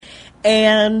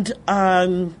And,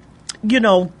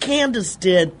 Candace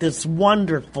did this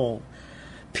wonderful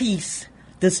piece,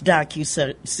 this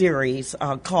docu-series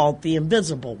called The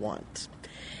Invisible Ones.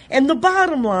 And the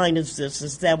bottom line is this,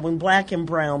 is that when black and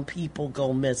brown people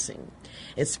go missing,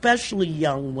 especially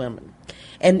young women,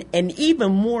 and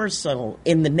even more so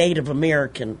in the Native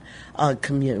American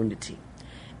community,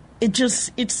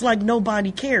 it's like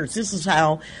nobody cares. This is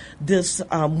how this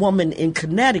woman in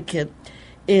Connecticut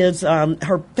is,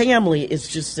 her family is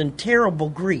just in terrible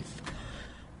grief.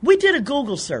 We did a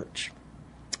Google search.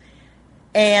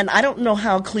 And I don't know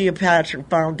how Cleopatra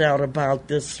found out about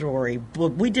this story, but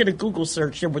we did a Google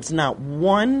search. There was not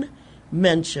one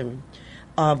mention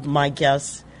of my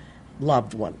guest's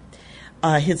loved one.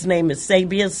 His name is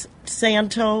Sebious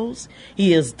Santos.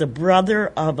 He is the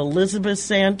brother of Elizabeth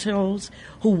Santos,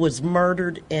 who was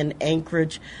murdered in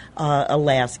Anchorage,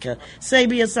 Alaska.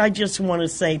 Sebious, I just want to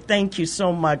say thank you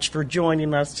so much for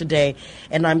joining us today,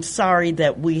 and I'm sorry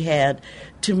that we had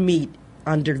to meet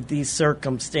under these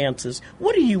circumstances.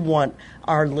 What do you want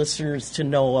our listeners to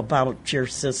know about your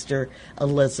sister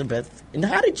Elizabeth, and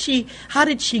how did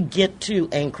she get to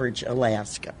Anchorage,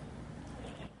 Alaska?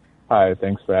 Hi,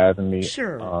 thanks for having me.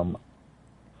 Sure.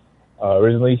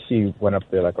 Originally, she went up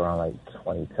there around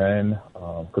 2010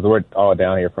 because we're all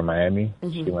down here from Miami.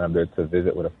 Mm-hmm. She went up there to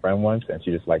visit with a friend once, and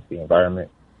she just liked the environment.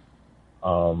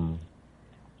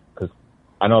 Because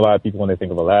I know a lot of people when they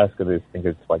think of Alaska, they think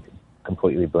it's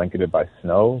completely blanketed by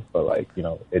snow, but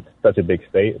it's such a big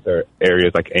state. There are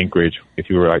areas like Anchorage. If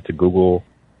you were to Google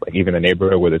even the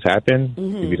neighborhood where this happened,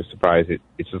 mm-hmm. you'd be just surprised.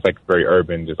 It's just very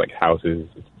urban, just houses.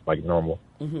 It's normal.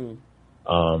 Mm-hmm.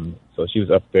 So she was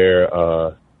up there.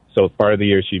 So part of the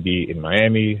year she'd be in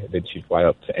Miami, then she'd fly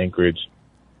up to Anchorage.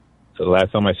 So the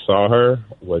last time I saw her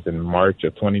was in March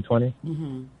of 2020.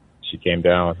 Mm-hmm. She came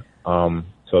down.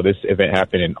 So this event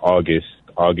happened in August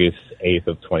 8th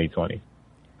of 2020.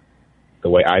 The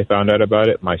way I found out about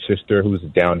it, my sister, who's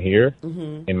down here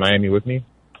mm-hmm. in Miami with me,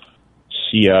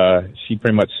 she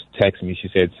pretty much texted me. She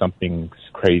said something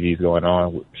crazy is going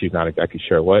on. She's not exactly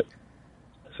sure what.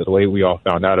 So the way we all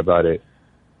found out about it,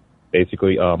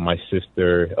 basically, my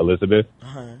sister Elizabeth,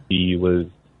 uh-huh.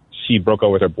 she broke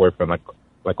up with her boyfriend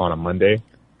on a Monday,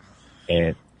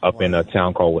 and up in a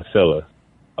town called Wasilla,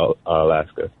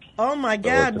 Alaska. Oh my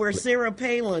God, where Sarah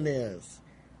Palin is.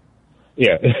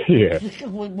 Yeah, yeah.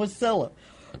 Wasilla.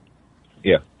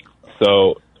 Yeah.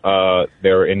 So they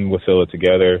were in Wasilla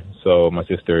together. So my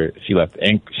sister, she left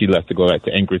to go back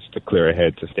to Anchorage to clear her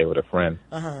head to stay with a friend.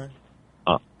 Uh-huh.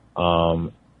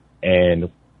 And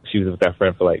she was with that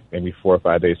friend for maybe 4 or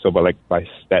 5 days. So by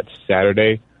that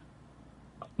Saturday,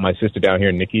 my sister down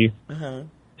here, Nikki, uh-huh.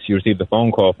 she received a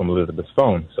phone call from Elizabeth's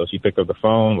phone. So she picked up the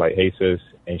phone, hey sis,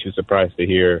 and she was surprised to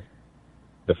hear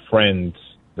the friend's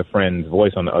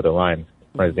voice on the other line.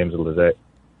 The friend's name is Lizette.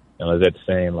 And Lizette's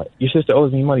saying, your sister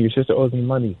owes me money. Your sister owes me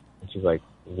money. And she's like,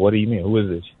 what do you mean? Who is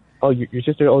this? Oh, your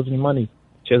sister owes me money.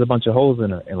 She has a bunch of holes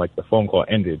in her. And the phone call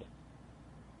ended.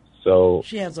 So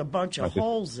she has a bunch of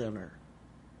holes in her.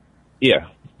 Yeah.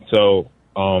 So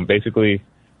basically,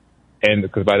 and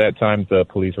because by that time the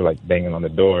police were banging on the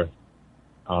door.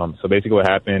 So basically what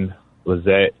happened,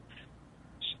 Lizette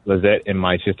and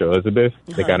my sister Elizabeth,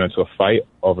 uh-huh. they got into a fight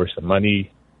over some money.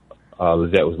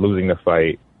 Lizette was losing the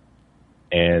fight.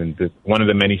 And one of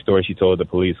the many stories she told the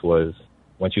police was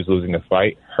when she was losing the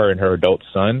fight, her and her adult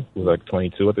son, who was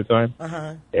 22 at the time,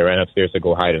 uh-huh. they ran upstairs to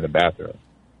go hide in the bathroom.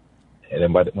 And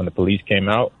then when the police came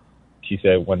out, she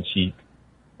said when she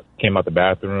came out the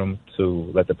bathroom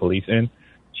to let the police in,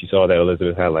 she saw that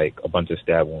Elizabeth had a bunch of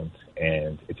stab wounds.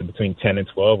 And it's between 10 and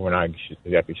 12. We're not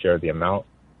exactly sure of the amount.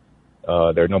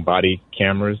 There are no body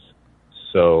cameras,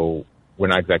 so we're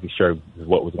not exactly sure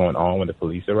what was going on when the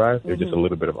police arrived. There's just a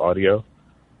little bit of audio.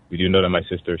 We do know that my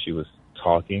sister, she was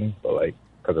talking, but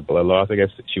because of blood loss, I guess,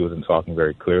 she wasn't talking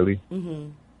very clearly.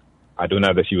 Mm-hmm. I do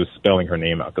know that she was spelling her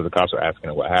name out because the cops were asking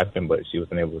her what happened, but she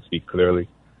wasn't able to speak clearly.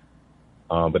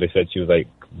 But they said she was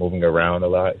moving around a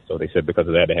lot, so they said because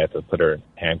of that they had to put her in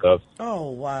handcuffs.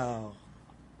 Oh, wow.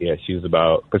 Yeah, she was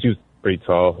because she was pretty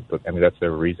tall, but that's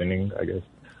their reasoning, I guess.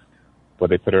 But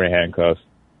they put her in handcuffs.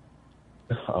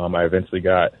 I eventually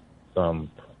got some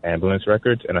ambulance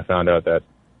records, and I found out that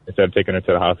instead of taking her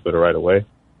to the hospital right away,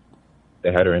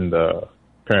 they had her in the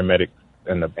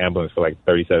ambulance for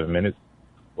 37 minutes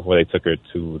before they took her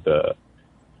to the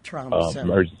trauma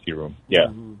center. Emergency room.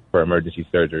 Yeah, for emergency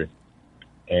surgery.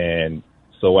 And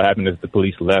so what happened is the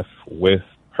police left with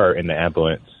her in the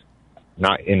ambulance,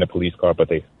 not in the police car, but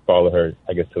they followed her,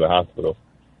 I guess, to the hospital.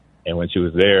 And when she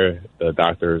was there, the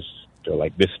doctors, they're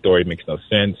like, this story makes no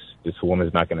sense. This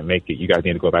woman's not going to make it. You guys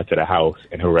need to go back to the house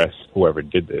and arrest whoever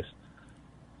did this.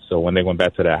 So when they went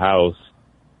back to the house,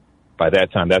 by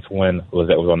that time, that's when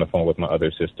Lizette was on the phone with my other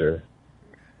sister.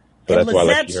 So and that's why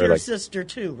Lizette's she heard, your sister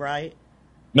too, right?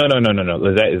 No.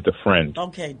 Lizette is the friend.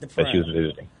 Okay, the friend that she was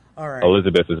visiting. All right.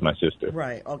 Elizabeth is my sister.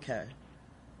 Right. Okay.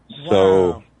 So,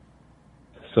 wow.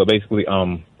 so basically,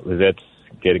 Lizette's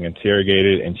getting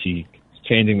interrogated, and she's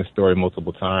changing the story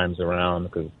multiple times around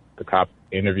because the cop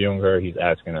interviewing her, he's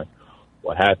asking her,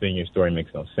 "What happened? Your story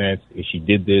makes no sense. If she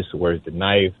did this, where's the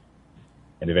knife?"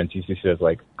 And eventually she says,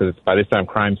 like, because by this time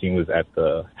crime scene was at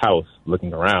the house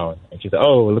looking around, and she said,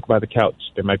 "Oh, look by the couch.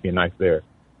 There might be a knife there."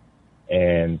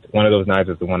 And one of those knives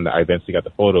is the one that I eventually got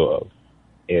the photo of,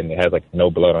 and it has like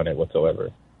no blood on it whatsoever.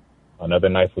 Another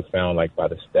knife was found like by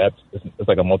the steps. It's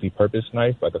like a multi-purpose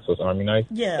knife, like a Swiss Army knife.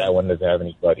 Yeah. That one doesn't have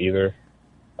any blood either.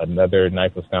 Another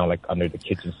knife was found like under the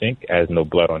kitchen sink. It has no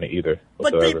blood on it either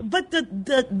whatsoever. But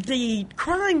the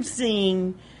crime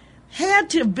scene had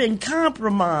to have been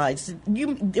compromised.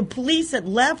 The police had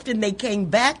left and they came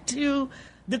back to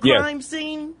the crime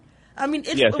scene. I mean,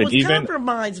 it was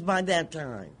compromised by that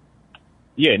time.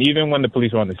 Yeah, and even when the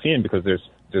police were on the scene, because there's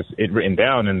it written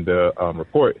down in the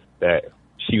report that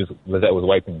Lizette was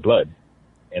wiping blood,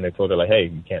 and they told her like,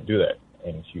 "Hey, you can't do that,"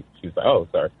 and she was like, "Oh,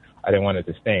 sorry, I didn't want it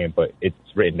to stain," but it's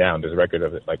written down. There's a record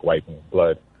of it like wiping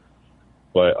blood.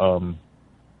 But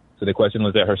so the question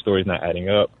was that her story's not adding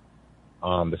up.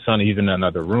 The son, he's in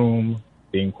another room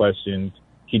being questioned.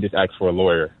 He just asked for a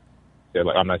lawyer. They're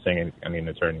like, "I'm not saying anything, I need an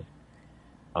attorney."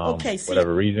 Okay, see,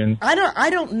 whatever reason. I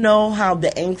don't know how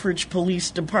the Anchorage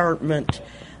Police Department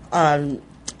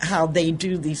how they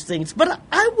do these things, but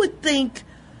I would think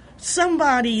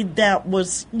somebody that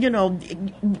was,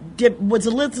 was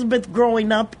Elizabeth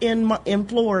growing up in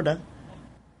Florida?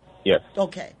 Yes.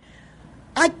 Okay.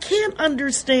 I can't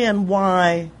understand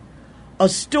why a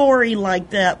story like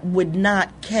that would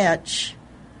not catch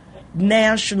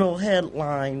national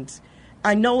headlines.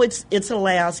 I know it's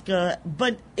Alaska,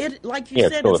 but it, like you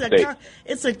said,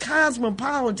 it's a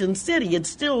cosmopolitan city.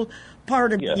 It's still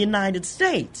part of the United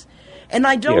States. And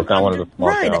I don't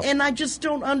and I just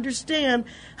don't understand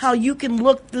how you can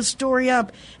look the story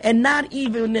up and not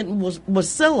even in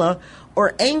Wasilla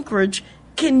or Anchorage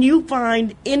can you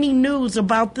find any news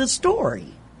about this story.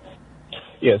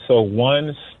 Yeah, so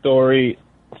one story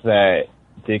that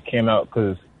came out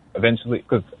because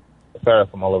sorry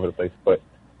if I'm all over the place, but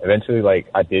eventually, like,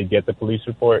 I did get the police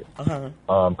report because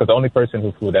the only person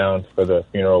who flew down for the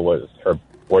funeral was her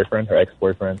boyfriend, her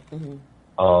ex-boyfriend.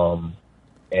 Mm-hmm.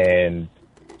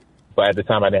 But at the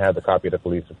time I didn't have the copy of the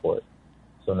police report.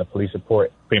 So in the police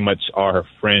report, pretty much all her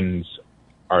friends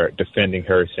are defending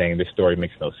her, saying this story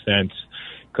makes no sense.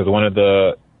 Because one of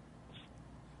the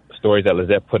stories that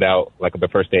Lizette put out, like the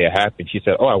first day it happened, she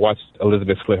said, "Oh, I watched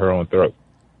Elizabeth slit her own throat,"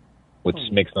 which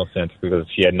makes no sense because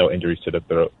she had no injuries to the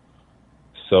throat.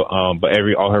 So, but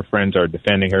all her friends are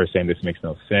defending her, saying this makes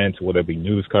no sense. Will there be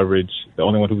news coverage? The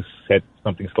only one who said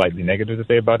something slightly negative to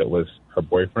say about it was her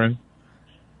boyfriend,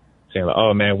 saying like,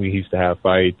 "Oh man, we used to have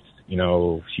fights.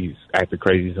 She's acted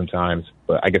crazy sometimes."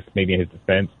 But I guess maybe in his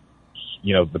defense,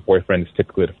 the boyfriend is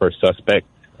typically the first suspect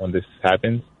when this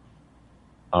happens.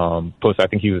 Plus, I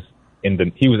think he was in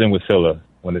Wasilla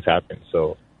when this happened,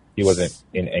 so he wasn't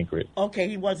in Anchorage. Okay,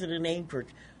 he wasn't in Anchorage.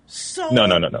 So no.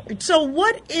 So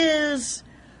what is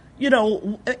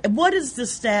the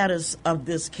status of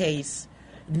this case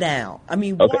now? I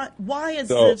mean, okay. why is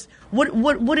this?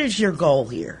 What is your goal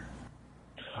here?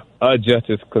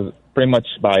 Justice, because pretty much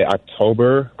by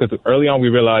October, because early on we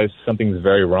realized something's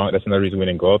very wrong. That's another reason we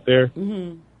didn't go up there.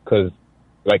 Because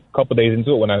like a couple days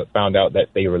into it, when I found out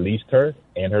that they released her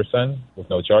and her son with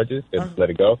no charges, they just let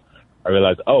it go, I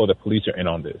realized, oh, the police are in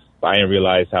on this. But I didn't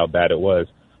realize how bad it was.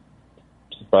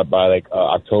 But by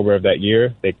October of that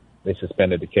year, they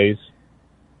suspended the case.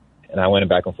 And I went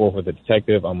back and forth with the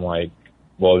detective. I'm like,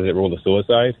 well, is it ruled a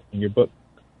suicide in your book?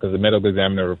 Because the medical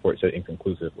examiner report said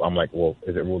inconclusive. I'm like, well,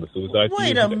 is it ruled a suicide?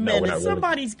 Wait a minute.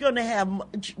 Somebody's going to have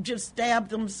just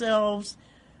stabbed themselves,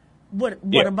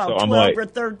 about 12 or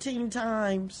 13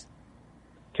 times?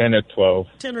 10 or 12.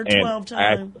 10 or 12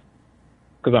 times.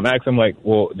 Because I'm asking him, like,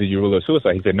 well, did you rule it a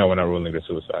suicide? He said, no, we're not ruling it a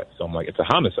suicide. So I'm like, it's a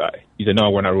homicide. He said, no,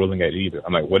 we're not ruling it either.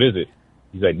 I'm like, what is it?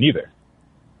 He said, neither.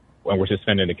 And we're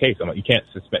suspending the case. I'm like, you can't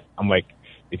suspend. I'm like,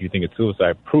 if you think it's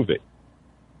suicide, prove it.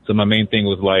 So my main thing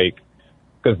was like,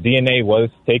 because DNA was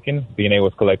taken, DNA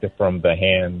was collected from the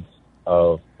hands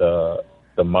of the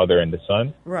mother and the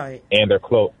son. Right. And their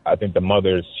clothes, I think the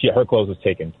mother's, her clothes was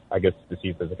taken, I guess, to see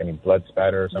if there's any blood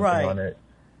spatter or something on it.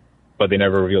 But they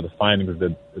never revealed the findings of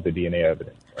the DNA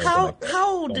evidence. How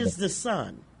old is the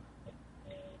son?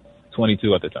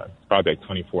 22 at the time. Probably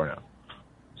 24 now.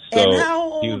 And So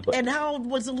how he old? was like And how old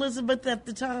was Elizabeth at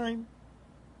the time?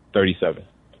 37.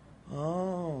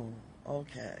 Oh,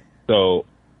 okay. So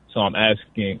I'm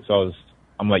asking.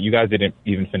 I'm like, you guys didn't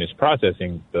even finish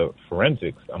processing the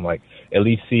forensics. I'm like, at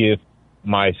least see if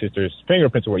my sister's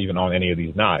fingerprints were even on any of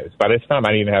these knives. By this time, I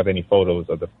didn't even have any photos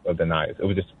of the knives. It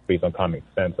was just based on common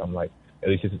sense. I'm like, at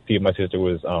least just see if my sister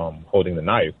was holding the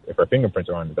knife, if her fingerprints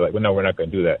are on it. They're like, well, no, we're not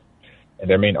going to do that. And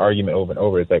their main argument over and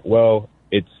over is like, well,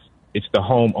 it's the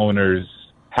homeowner's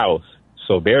house,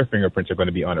 so their fingerprints are going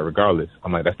to be on it regardless.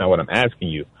 I'm like, that's not what I'm asking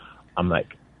you. I'm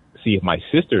like, see if my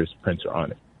sister's prints are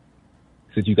on it,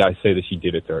 since you guys say that she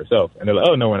did it to herself. And they're like,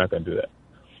 oh, no, we're not going to do that.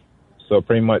 So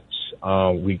pretty much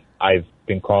I've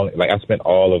been calling, like I spent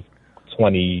all of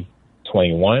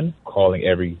 2021 calling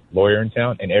every lawyer in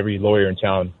town, and every lawyer in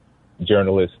town,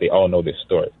 journalists, they all know this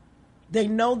story. They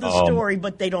know the story,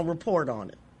 but they don't report on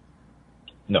it.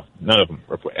 No, none of them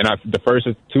report. And the first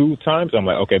 2 times, I'm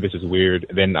like, okay, this is weird.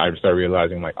 Then I started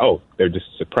realizing, like, oh, they're just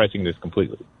suppressing this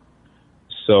completely.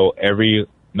 So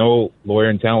no lawyer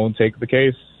in town will take the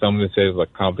case. Some of it says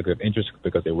like conflict of interest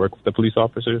because they work with the police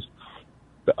officers.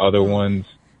 The other ones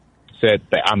said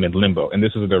that I'm in limbo. And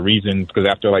this is the reason, because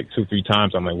after like 2-3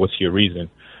 times, I'm like, what's your reason?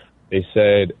 They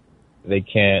said they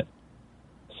can't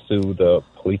sue the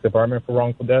police department for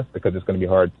wrongful death because it's going to be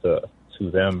hard to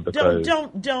sue them. Because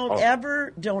don't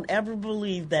ever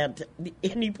believe that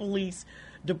any police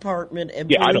department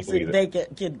and I don't believe they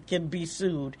can be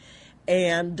sued.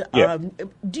 And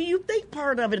do you think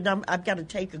part of it, and I've got to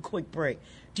take a quick break,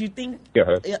 do you think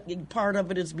part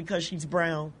of it is because she's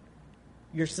brown,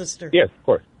 your sister? Yes, of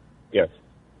course. Yes.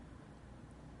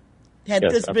 Had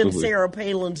this absolutely been Sarah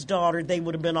Palin's daughter, they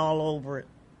would have been all over it.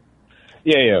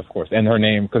 Yeah, of course. And her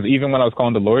name, because even when I was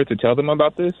calling the lawyer to tell them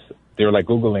about this, they were like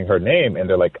Googling her name, and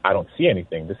they're like, I don't see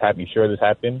anything. You sure this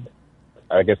happened?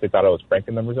 I guess they thought I was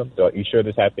pranking them or something. So, you sure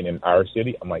this happened in our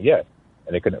city? I'm like, yeah.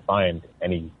 And they couldn't find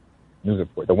any news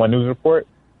report. The one news report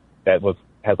that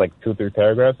has like 2-3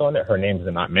 paragraphs on it, her name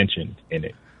is not mentioned in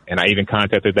it. And I even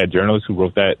contacted that journalist who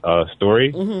wrote that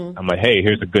story. Mm-hmm. I'm like, hey,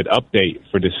 here's a good update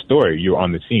for this story. You're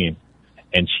on the scene.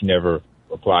 And she never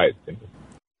replied to me.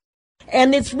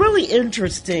 And it's really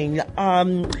interesting.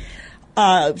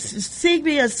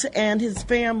 Sebious and his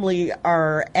family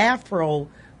are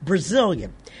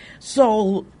Afro-Brazilian.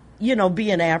 So,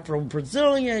 being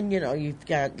Afro-Brazilian, you've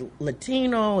got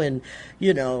Latino and,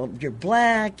 you're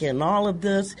black and all of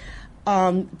this.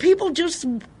 People just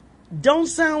don't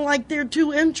sound like they're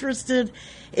too interested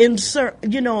in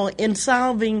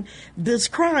solving this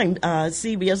crime,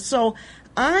 Sebious. So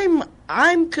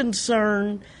I'm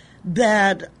concerned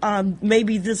that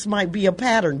maybe this might be a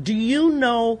pattern. Do you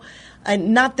know,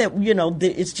 and not that,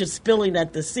 it's just spilling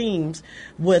at the seams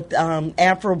with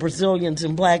Afro-Brazilians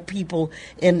and black people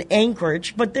in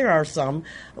Anchorage, but there are some.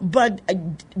 But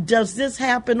does this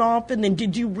happen often? And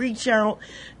did you reach out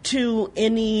to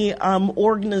any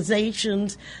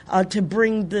organizations to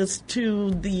bring this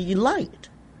to the light?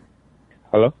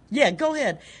 Hello? Yeah, go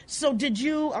ahead. So did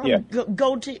you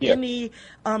go to any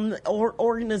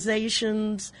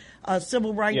organizations,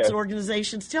 civil rights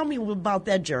organizations? Tell me about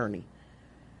that journey.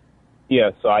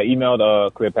 Yeah, so I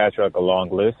emailed Cleopatra a long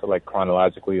list,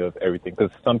 chronologically of everything.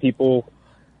 Because some people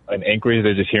in Anchorage,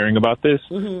 they're just hearing about this.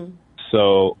 Mm-hmm.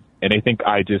 So, and they think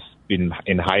I just been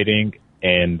in hiding.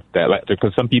 And that,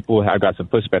 because some people have got some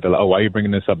pushback. They're like, oh, why are you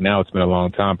bringing this up now? It's been a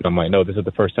long time. But I'm like, no, this is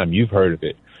the first time you've heard of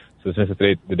it. So since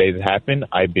the days it happened,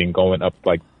 I've been going up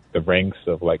the ranks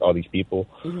of all these people,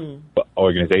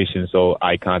 organizations. So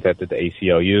I contacted the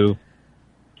ACLU,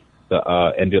 the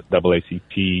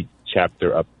NAACP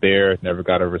chapter up there, never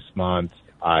got a response.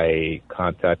 I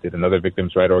contacted another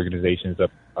victims' rights organizations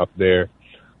up there.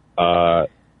 The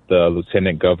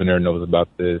lieutenant governor knows about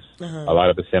this. A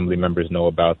lot of assembly members know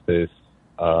about this.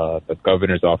 The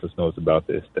governor's office knows about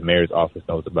this. The mayor's office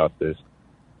knows about this.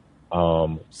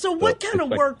 So what kind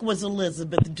of work was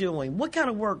Elizabeth doing? What kind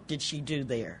of work did she do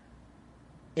there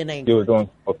in Anchorage? She was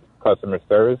doing customer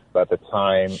service. But at the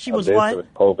time she was it what? was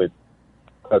COVID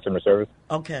customer service.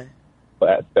 Okay. But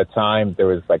at that time, there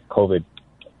was COVID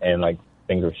and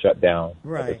things were shut down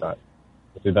at the time.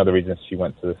 Which is another reason she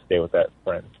went to stay with that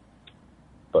friend.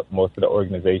 But most of the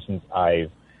organizations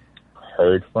I've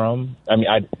heard from,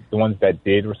 the ones that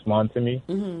did respond to me,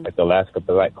 like the Alaska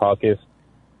Black Caucus,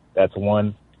 that's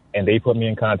one. And they put me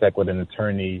in contact with an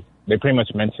attorney. They pretty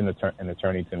much mentioned an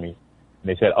attorney to me. And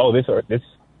they said, oh,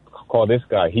 call this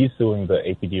guy. He's suing the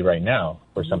APD right now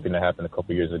for something that happened a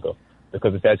couple years ago.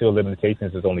 Because the statute of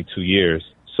limitations is only 2 years.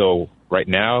 So right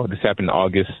now, this happened in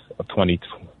August of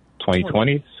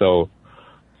 2020. So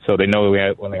they know we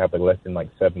only have less than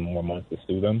 7 more months to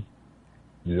sue them.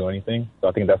 to do anything. So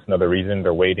I think that's another reason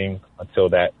they're waiting until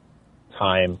that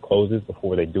time closes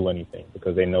before they do anything,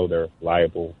 because they know they're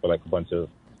liable for like a bunch of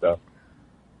stuff.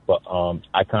 But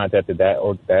I contacted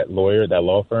that lawyer, that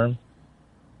law firm,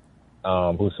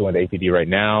 who's suing the APD right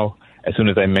now. As soon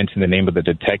as I mentioned the name of the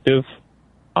detective,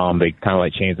 they kind of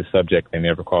like changed the subject. They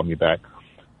never called me back.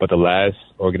 But the last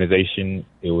organization,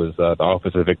 it was the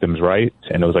Office of Victims' Rights,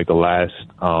 and it was like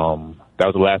that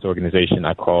was the last organization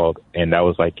I called, and that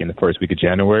was like in the first week of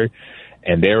January.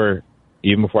 And they were,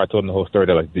 even before I told them the whole story,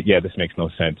 they're like, yeah, this makes no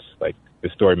sense. Like,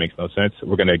 this story makes no sense.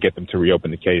 We're going to get them to reopen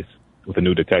the case with a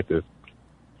new detective.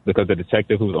 Because the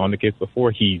detective who was on the case before,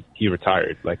 he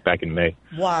retired, like, back in May.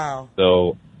 Wow.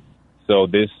 So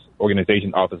this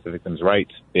organization, Office of Victims'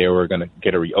 Rights, they were going to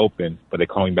get it reopened, but they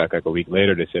called me back like a week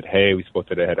later. They said, hey, we spoke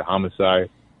to the head of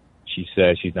homicide. She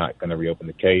said she's not going to reopen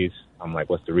the case. I'm like,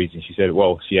 what's the reason? She said,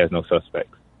 well, she has no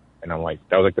suspects. And I'm like,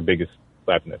 that was like the biggest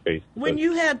slap in the face. When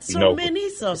you had so many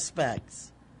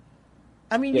suspects.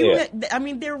 I mean,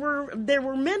 there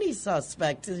were many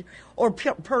suspects or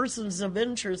persons of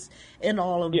interest in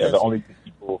all of this. Yeah, the only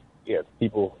two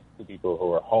people who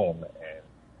were home.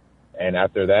 And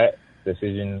after that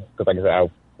decision, because like I said, I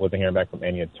wasn't hearing back from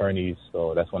any attorneys,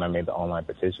 so that's when I made the online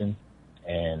petition.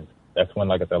 And that's when,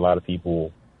 like I said, a lot of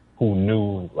people who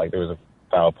knew like there was a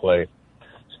foul play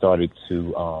started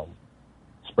to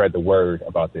spread the word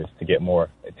about this to get more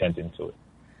attention to it.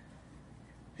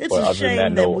 It's a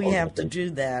shame that we have to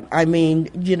do that. I mean,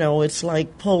 it's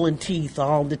like pulling teeth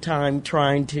all the time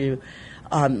trying to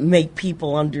make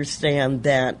people understand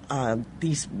that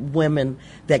these women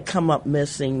that come up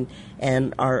missing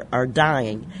and are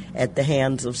dying at the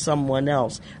hands of someone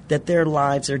else, that their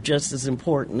lives are just as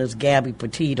important as Gabby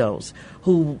Petito's,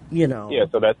 who, Yeah,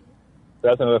 so that's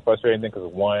another frustrating thing,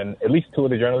 because at least two of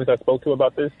the journalists I spoke to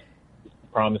about this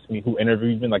promised me, who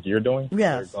interviewed me like you're doing.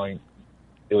 Yes.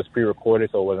 It was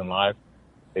pre-recorded, so it wasn't live.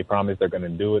 They promised they're going to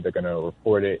do it, they're going to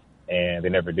report it, and they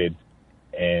never did.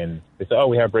 And they said, oh,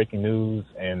 we have breaking news.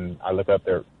 And I look up,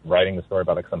 they're writing a story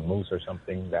about like some moose or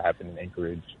something that happened in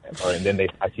Anchorage. And then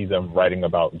I see them writing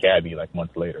about Gabby like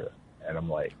months later. And I'm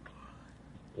like,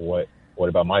 what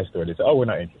about my story? They said, oh, we're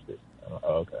not interested. I'm like,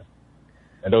 oh, okay.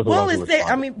 And those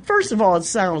first of all, it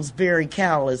sounds very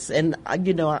callous, and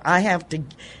I have to,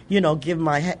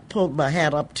 pull my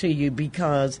hat up to you,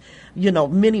 because,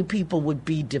 many people would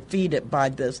be defeated by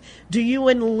this. Do you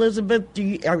and Elizabeth?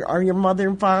 Are your mother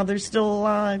and father still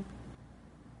alive?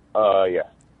 Yeah.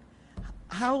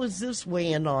 How is this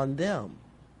weighing on them?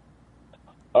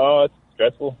 It's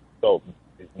stressful. So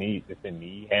it's been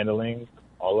me handling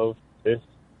all of this,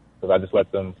 because I just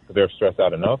let them, because they're stressed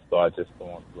out enough. So I just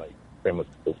don't pretty much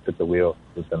took the wheel,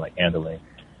 just been handling,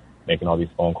 making all these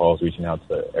phone calls, reaching out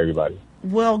to everybody.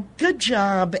 Well, good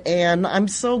job, and I'm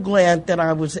so glad that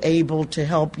I was able to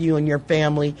help you and your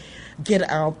family get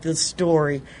out this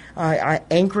story.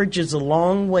 Anchorage is a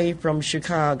long way from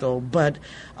Chicago, but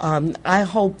I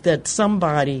hope that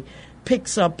somebody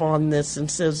picks up on this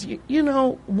and says,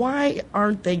 why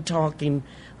aren't they talking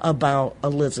about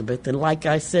Elizabeth? And like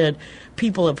I said,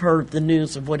 people have heard the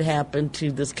news of what happened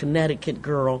to this Connecticut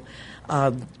girl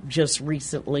just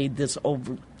recently,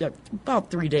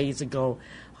 about 3 days ago.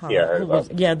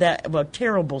 That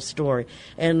terrible story.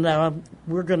 And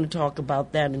we're going to talk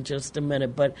about that in just a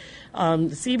minute. But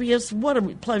Sebious, what a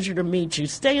pleasure to meet you.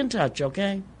 Stay in touch,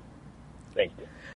 okay? Thank you.